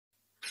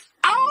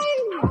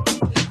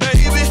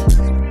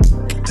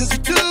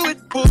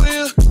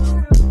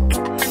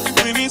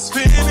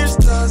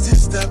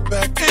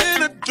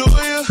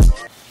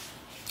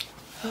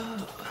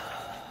Oh,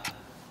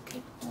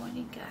 good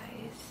morning,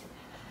 guys.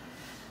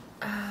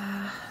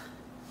 I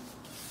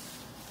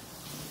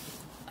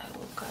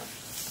woke up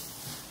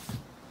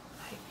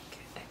like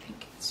I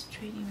think it's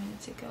 20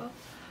 minutes ago.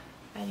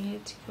 I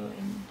needed to go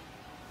and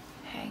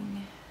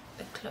hang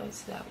the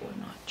clothes that were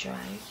not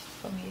dry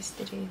from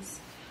yesterday's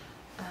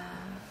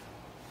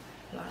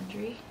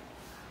laundry.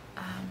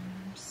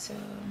 So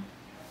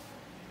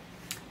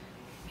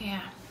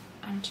yeah,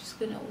 I'm just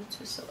gonna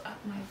also sew up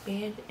my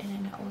bed, and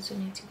then I also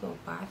need to go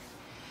bath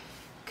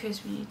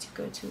because we need to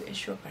go to a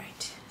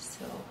ShopRite.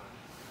 So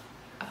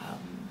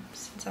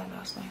since I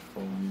lost my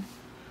phone,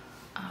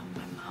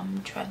 my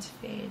mom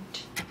transferred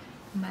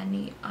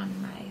money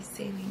on my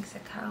savings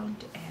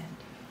account, and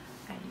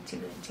I need to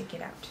go and take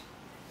it out.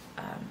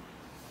 I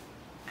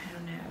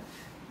don't have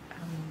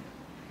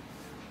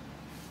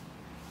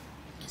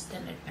a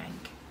Standard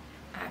Bank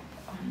app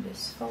on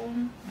this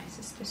phone, my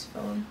sister's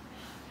phone.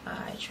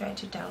 I tried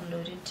to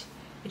download it.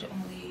 It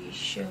only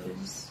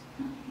shows,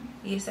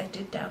 yes, I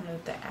did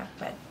download the app,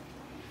 but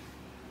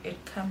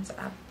it comes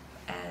up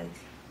as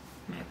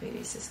my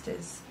baby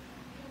sister's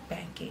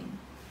banking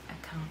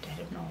account. I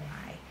don't know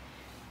why.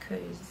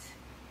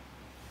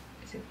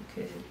 Is it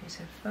because it was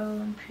her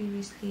phone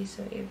previously,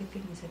 so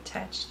everything is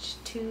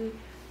attached to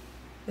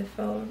the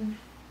phone?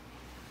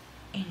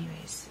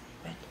 Anyways,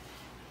 but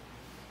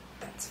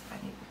that's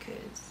funny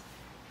because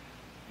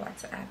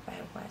WhatsApp,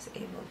 I was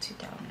able to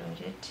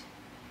download it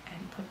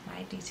and put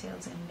my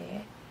details in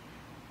there.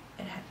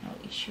 It had no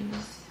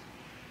issues,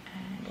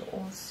 and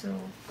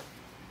also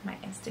my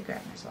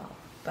Instagram as well.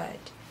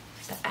 But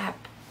the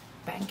app,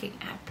 banking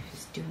app,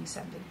 is doing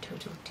something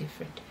totally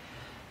different.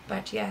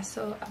 But yeah,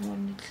 so I'm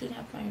going to clean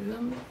up my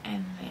room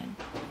and then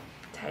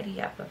tidy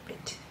up a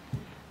bit.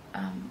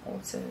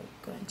 Also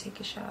go and take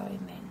a shower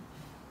and then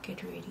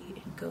get ready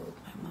and go with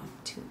my mom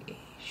to a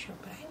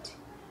ShopRite.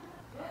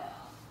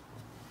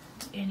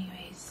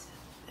 Anyways,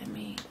 let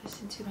me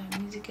listen to my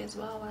music as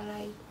well while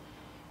I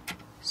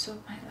sort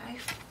my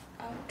life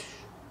out.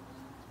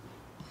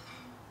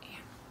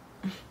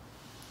 Yeah.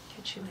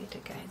 Catch you later,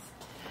 guys.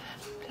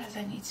 Plus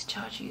I need to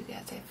charge you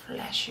guys. They're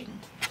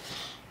flashing.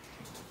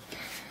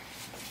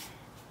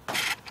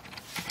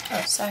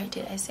 Oh, sorry,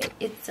 did I say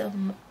it's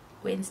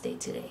Wednesday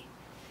today?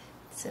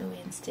 It's a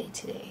Wednesday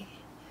today.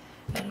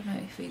 I don't know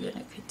if we're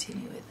gonna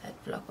continue with that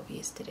vlog of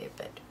yesterday,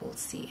 but we'll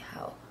see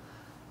how,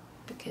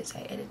 because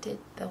I edited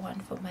the one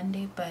for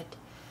Monday, but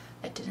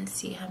I didn't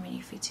see how many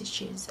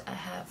footages I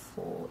have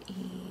for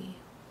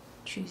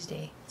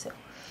Tuesday, so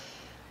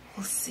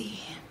we'll see.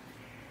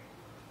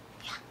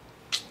 Yeah.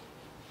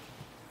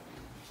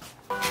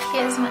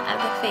 Here's my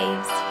other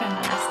faves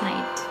from last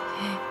night.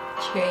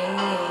 Train.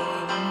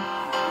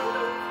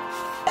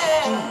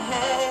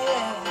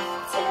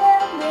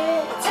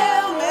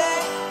 Tell me,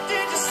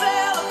 did you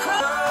sail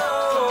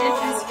across? Did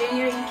this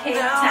video in Cape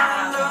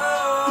Town?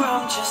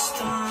 I'm just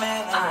a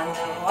man on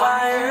the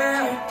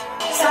wire.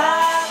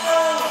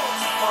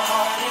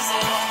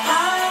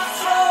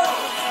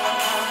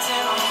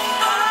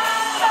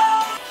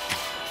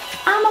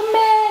 I'm a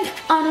man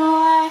on a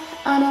wire,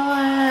 on a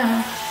wire.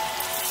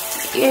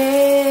 Yeah.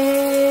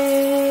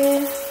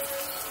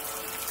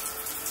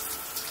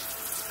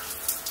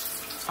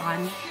 On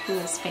who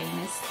was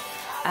famous.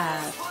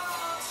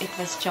 It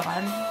was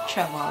John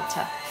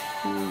Travolta,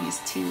 who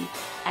used to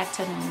act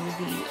in a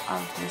movie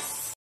of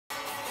this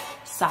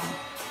song,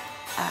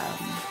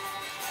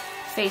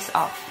 Face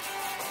Off.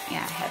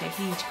 Yeah, I had a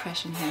huge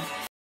crush on him.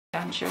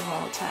 John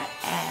Travolta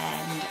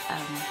and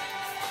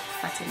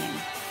what's her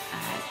name?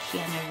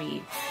 Keanu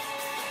Reeves.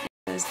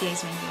 In those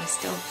days when he was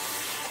still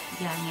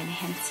young and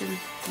handsome,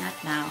 not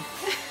now.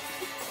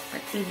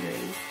 But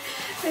anyways.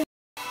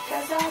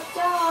 Cause I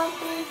don't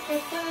think they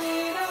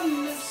fully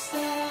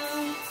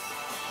understand.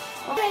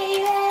 Oh,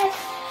 baby,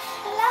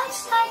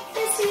 life's like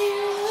this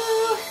you.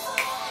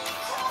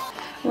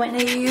 When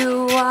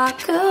you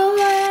walk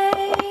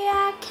away,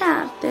 I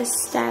count the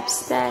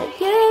steps that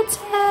you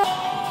take.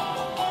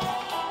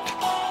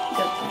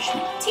 Go brush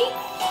my teeth.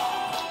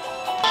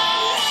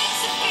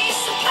 It's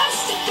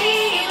supposed to be,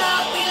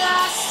 but we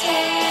lost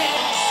it.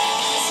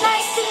 It's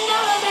nice to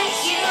know that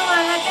you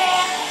are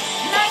there.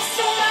 Nice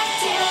to not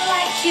feel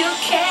like you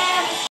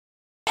care.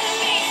 Made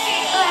me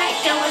feel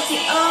like I was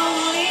the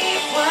only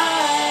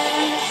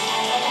one.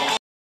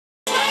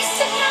 It's nice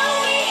to know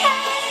we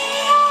had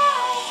it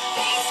all.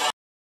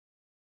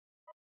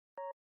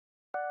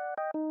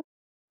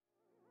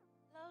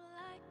 Low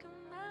like a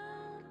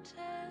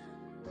mountain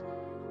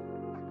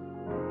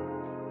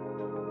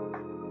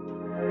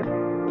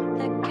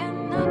that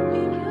cannot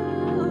be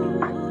moved.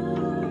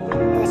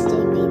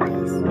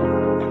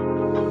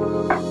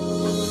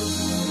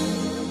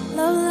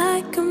 Low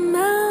like a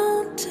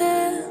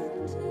mountain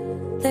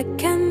that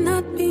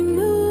cannot be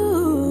moved.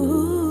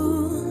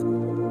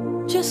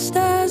 Just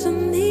as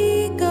an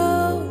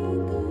eagle,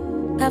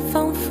 I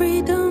found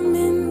freedom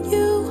in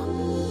you,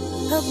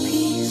 a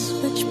peace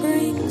which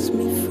brings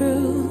me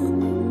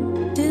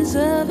through,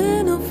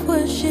 deserving of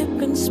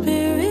worship in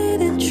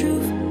spirit and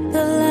truth.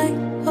 The light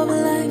of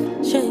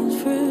life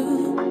shines through.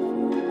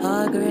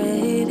 Our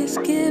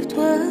greatest gift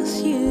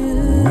was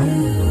you.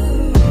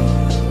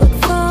 But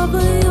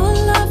Father, your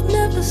love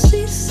never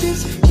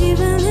ceases,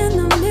 even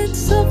in the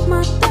midst of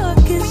my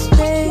darkest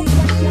days.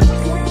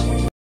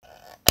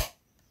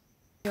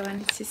 I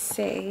wanted to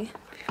say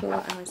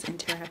before I was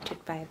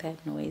interrupted by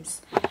that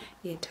noise,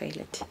 yeah,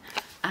 toilet,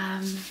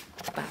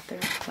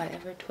 bathroom,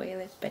 whatever,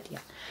 toilet, but yeah.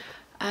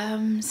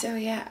 So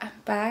yeah, I'm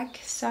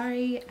back.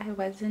 Sorry I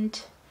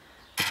wasn't,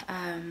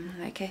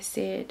 like I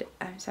said,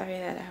 I'm sorry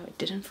that I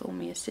didn't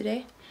film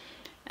yesterday,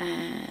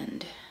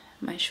 and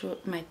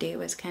my day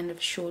was kind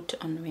of short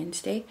on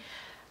Wednesday.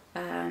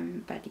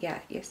 But yeah,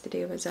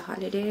 yesterday was a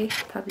holiday,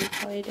 public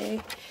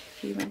holiday,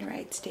 Human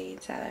Rights Day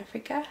in South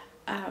Africa.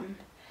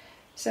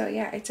 So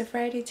yeah, it's a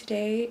Friday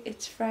today.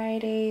 It's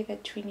Friday the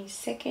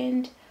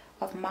 22nd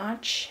of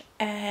March,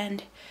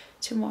 and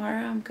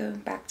tomorrow I'm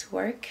going back to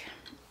work,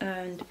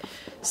 and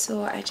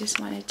so I just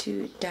wanted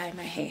to dye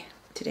my hair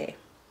today.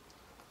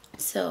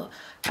 So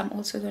I'm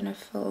also gonna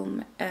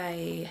film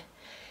a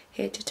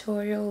hair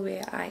tutorial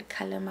where I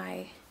color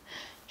my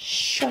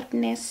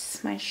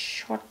shortness, my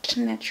short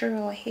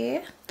natural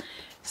hair.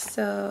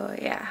 So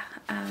yeah,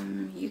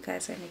 you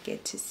guys are gonna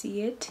get to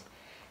see it.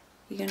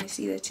 You're gonna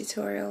see the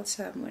tutorial,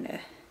 so I'm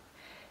gonna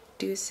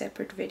do a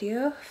separate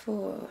video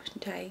for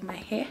dyeing my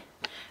hair.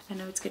 I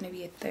know it's gonna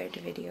be a third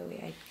video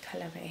where I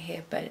color my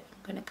hair, but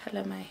I'm gonna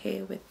color my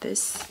hair with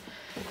this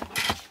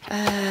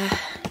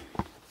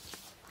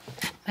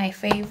my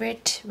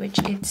favorite, which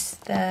is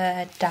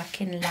the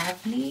Dark and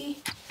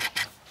Lovely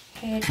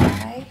hair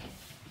dye.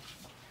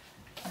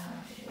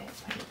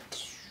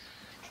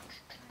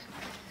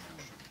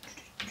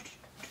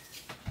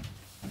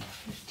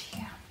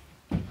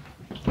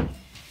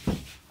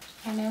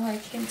 I know I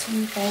came to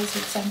you guys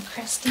with some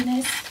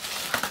crustiness.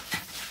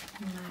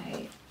 My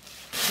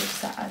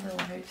lips are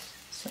otherwise,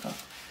 so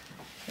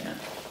yeah.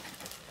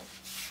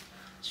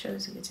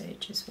 Shows you that I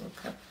just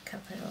woke up a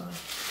couple of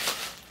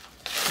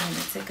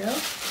minutes ago.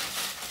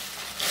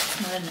 It's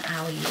not an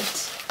hour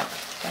yet,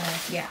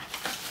 but yeah.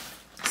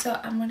 So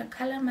I'm gonna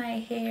color my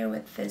hair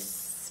with this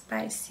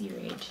spicy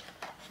red.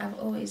 I've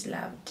always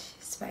loved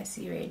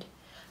spicy red.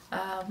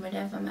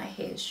 Whenever my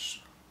hair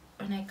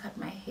when I cut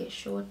my hair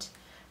short,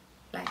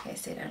 like I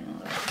said, I don't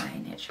like my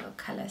natural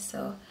color,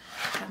 so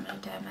I'm gonna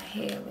dye my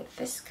hair with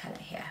this color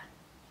here.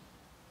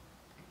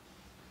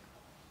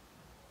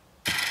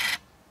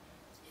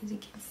 As you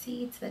can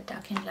see, it's the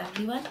Dark and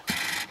Lovely one.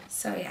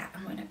 So yeah,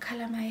 I'm gonna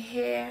color my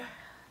hair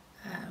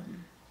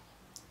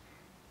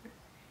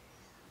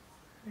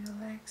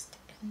relaxed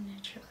and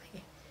natural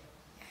hair.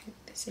 Yeah,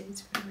 they said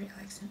it's very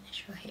relaxed and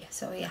natural hair.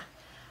 So yeah,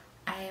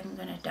 I am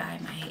gonna dye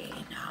my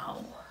hair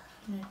now.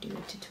 I'm gonna do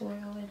a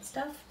tutorial and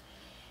stuff,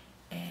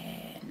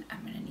 and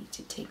I'm gonna need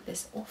to take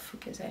this off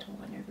because I don't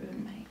want to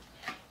ruin my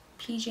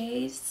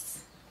PJs,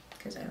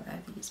 because I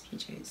love these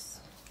PJs.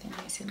 They're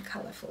nice and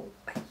colorful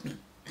like me.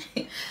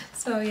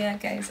 So yeah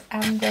guys,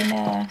 I'm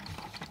gonna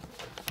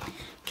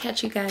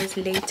catch you guys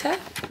later.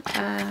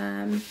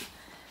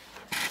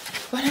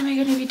 What am I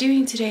gonna be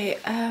doing today?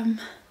 I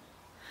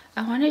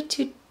wanted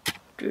to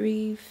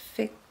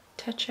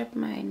touch up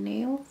my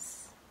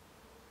nails.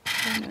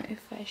 I don't know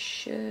if I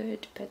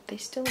should, but they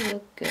still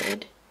look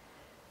good.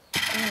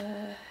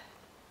 Yeah,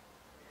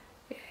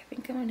 I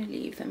think I'm gonna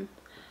leave them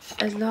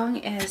as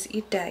long as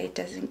it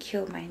doesn't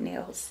kill my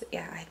nails.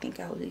 Yeah, I think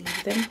I'll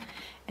leave them,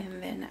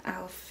 and then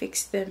I'll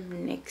fix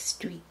them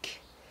next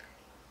week.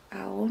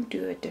 I won't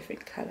do a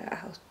different color.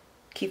 I'll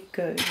keep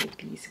going with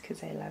these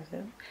because I love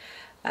them.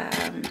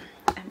 I'm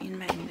in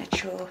my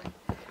natural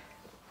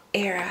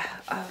era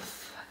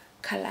of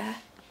color,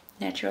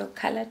 natural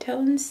color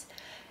tones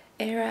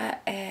era,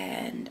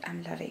 and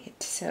I'm loving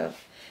it. So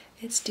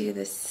let's do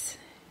this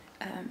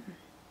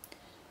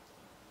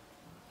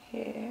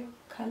hair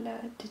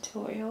color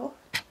tutorial.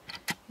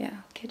 Yeah,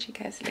 I'll catch you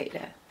guys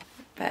later,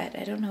 but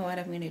I don't know what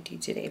I'm gonna do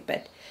today.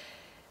 But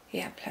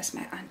yeah, plus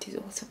my aunt is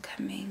also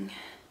coming.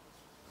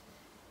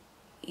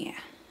 Yeah,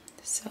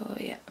 so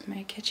yeah, I'm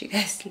gonna catch you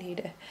guys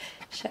later.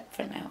 Shut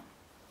for now.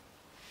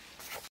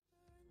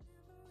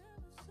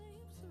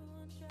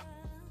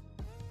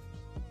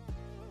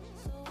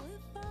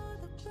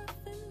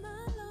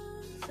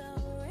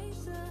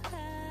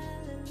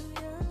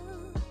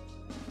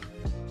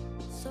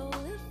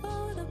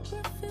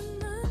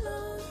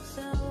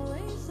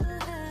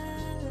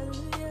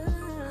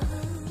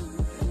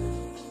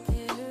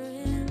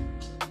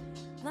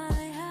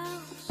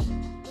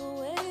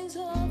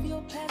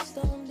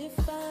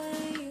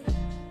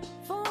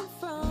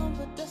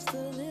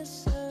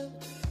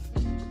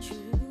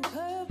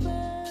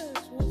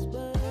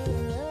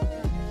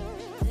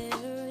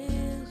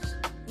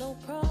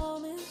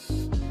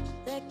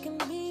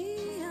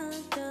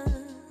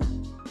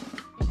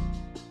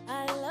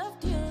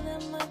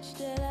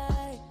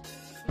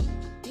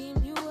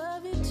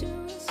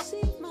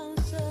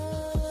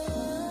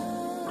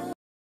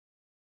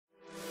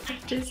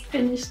 Just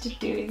finished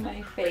doing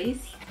my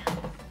face.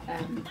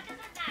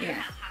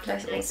 Yeah,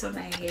 plus also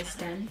my hair's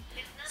done,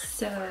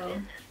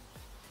 so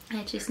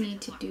I just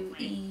need to do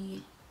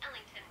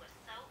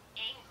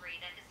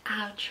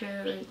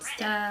outro and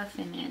stuff,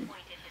 and then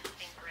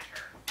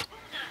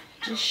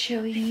just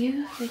showing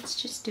you. Let's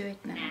just do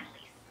it now.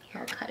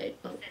 I'll cut it.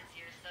 Oh.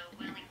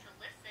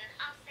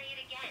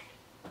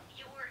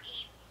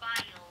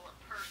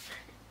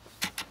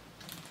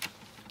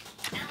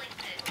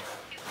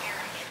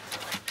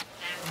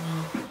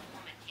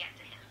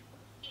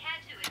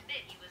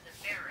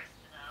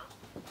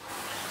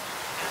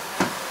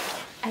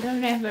 I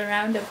don't have a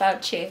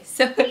roundabout chair,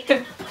 so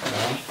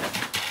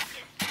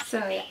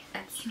so yeah,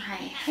 that's my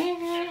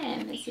hair,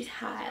 and this is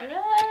how I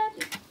run.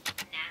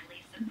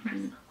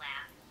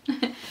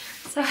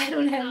 So I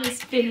don't have a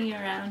spinning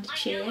around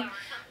chair,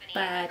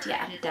 but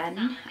yeah, I'm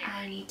done.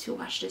 I need to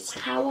wash this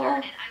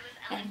towel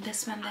and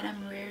this one that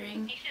I'm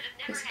wearing,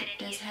 because it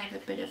does have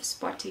a bit of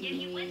spotting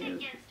near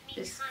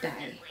this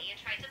dye.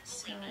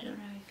 So I don't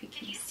know if you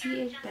can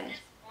see it, but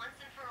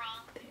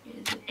there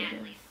is a bit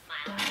of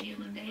dye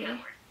in there.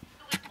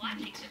 I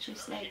need to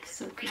just like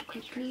soak it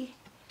quickly.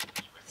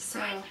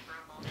 So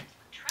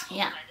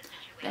yeah,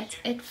 that's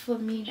it for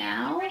me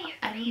now.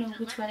 I don't know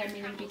which one I'm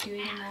going to be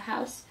doing in the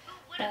house,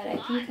 but I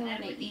think I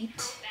want to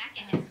eat.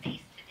 It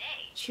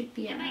should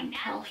be around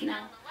 12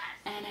 now,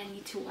 and I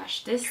need to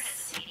wash this.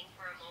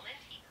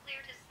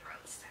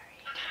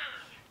 Sorry,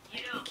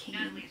 not making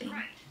anything.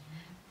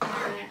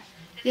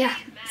 Yeah,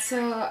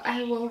 so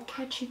I will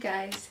catch you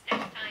guys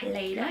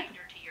later.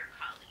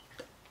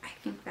 I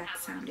think that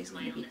sound is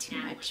going to be too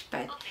much,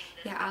 but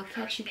yeah, I'll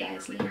catch you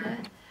guys later.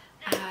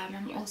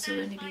 I'm also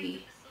going to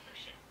be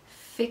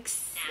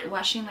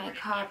washing my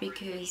car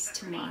because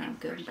tomorrow I'm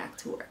going back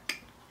to work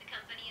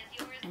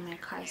and my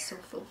car is so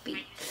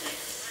filthy.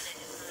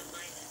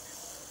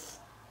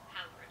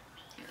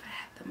 If I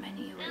had the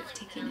money, I would have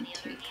taken it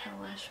to a car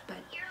wash,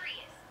 but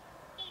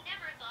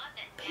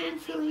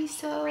painfully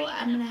so,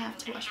 I'm gonna have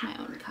to wash my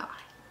own car.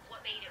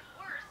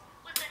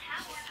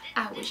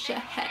 I wish I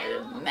had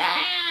a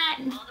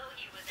man.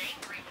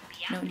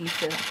 No need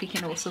for that. We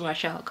can also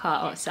wash our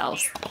car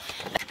ourselves.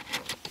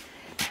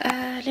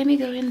 Let me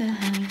go in the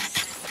house.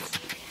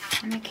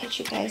 I'm gonna catch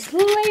you guys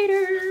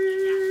later.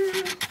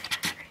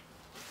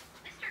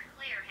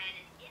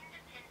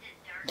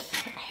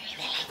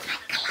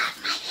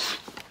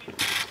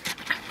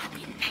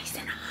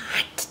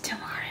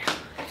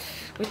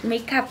 With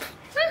makeup,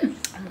 I'm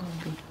gonna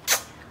be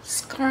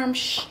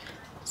scrumptious.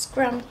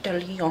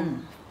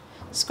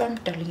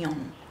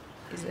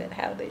 Is that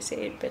how they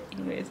say it? But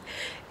anyways,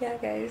 yeah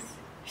guys.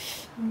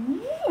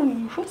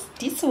 Ooh, who's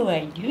this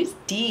one? Who's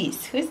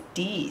this? Who's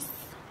this?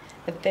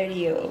 A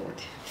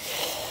 30-year-old.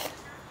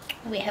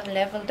 We have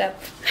leveled up.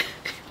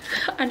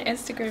 On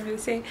Instagram they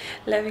say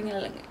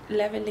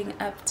leveling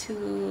up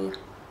to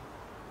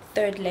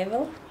 3rd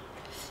level.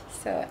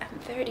 So I'm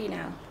 30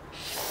 now.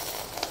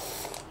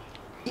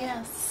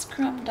 Yeah,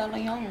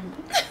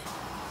 scrumptious.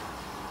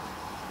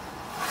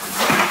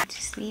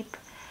 To sleep.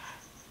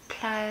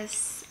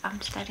 Plus, I'm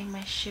starting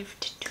my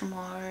shift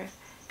tomorrow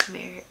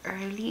very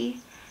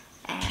early,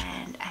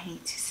 and I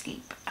need to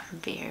sleep. I'm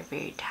very,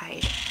 very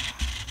tired.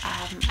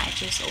 I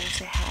just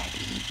also had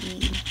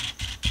EE.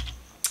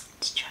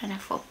 It's trying to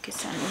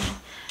focus on me.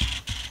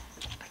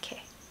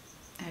 Okay,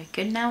 are we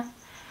good now?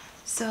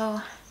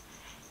 So,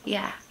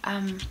 yeah.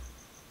 What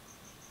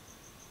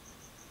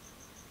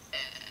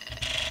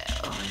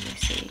was I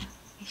saying?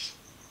 This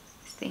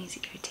thing is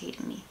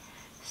irritating me.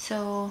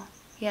 So,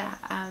 yeah.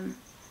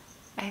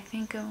 I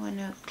think I'm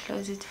gonna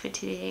close it for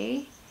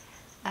today.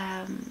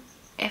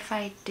 If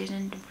I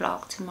didn't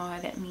vlog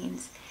tomorrow, that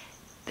means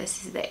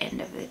this is the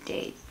end of the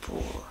day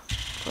for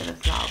the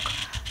vlog.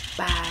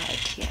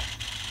 But yeah,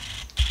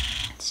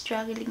 it's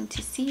struggling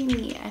to see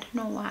me. I don't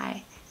know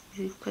why. Is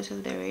it because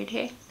of the red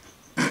hair?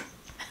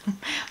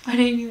 But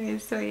anyway,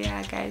 so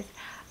yeah guys,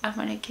 I'm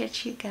gonna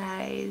catch you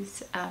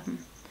guys on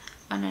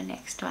the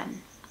next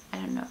one. I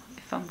don't know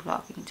if I'm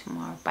vlogging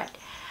tomorrow, but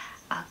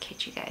I'll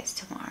catch you guys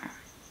tomorrow.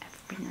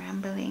 Been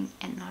rambling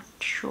and not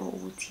sure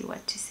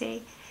what to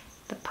say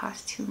the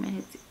past 2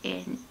 minutes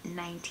and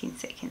 19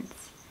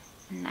 seconds.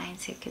 9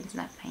 seconds,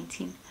 not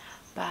 19.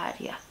 But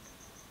yeah,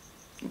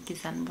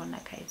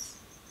 guys.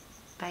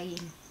 Bye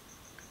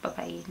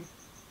bye.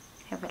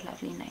 Have a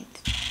lovely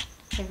night.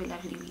 Have a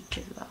lovely week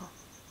as well,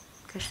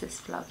 because this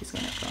vlog is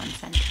gonna go on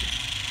Sunday.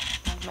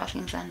 My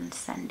vlogging's on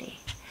Sunday.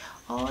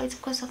 Oh, it's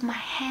because of my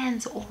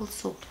hands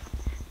also.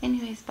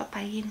 Anyways, bye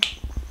bye.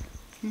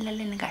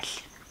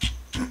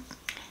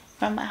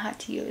 From my heart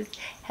to yours,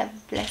 have a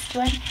blessed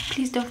one.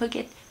 Please don't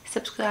forget,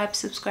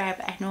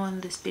 subscribe. I know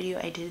in this video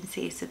I didn't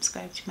say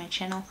subscribe to my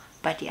channel,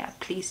 but yeah,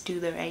 please do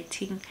the right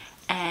thing.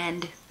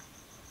 And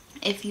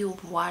if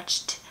you've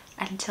watched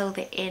until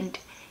the end,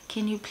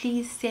 can you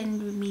please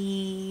send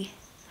me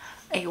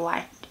a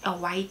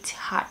white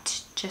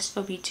heart, just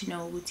for me to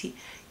know what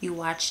you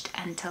watched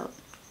until,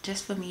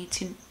 just for me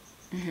to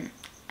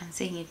I'm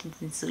saying it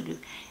in Zulu,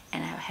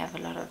 and I have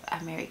a lot of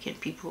American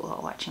people who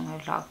are watching my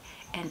vlog,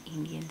 and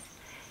Indians.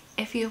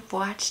 If you've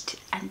watched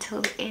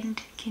until the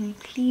end, can you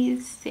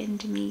please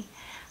send me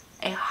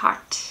a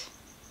heart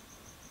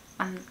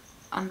on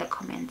the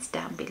comments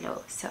down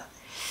below. So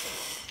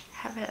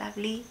Have a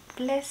lovely,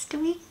 blessed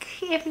week,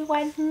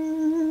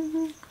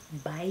 everyone.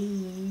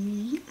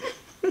 Bye.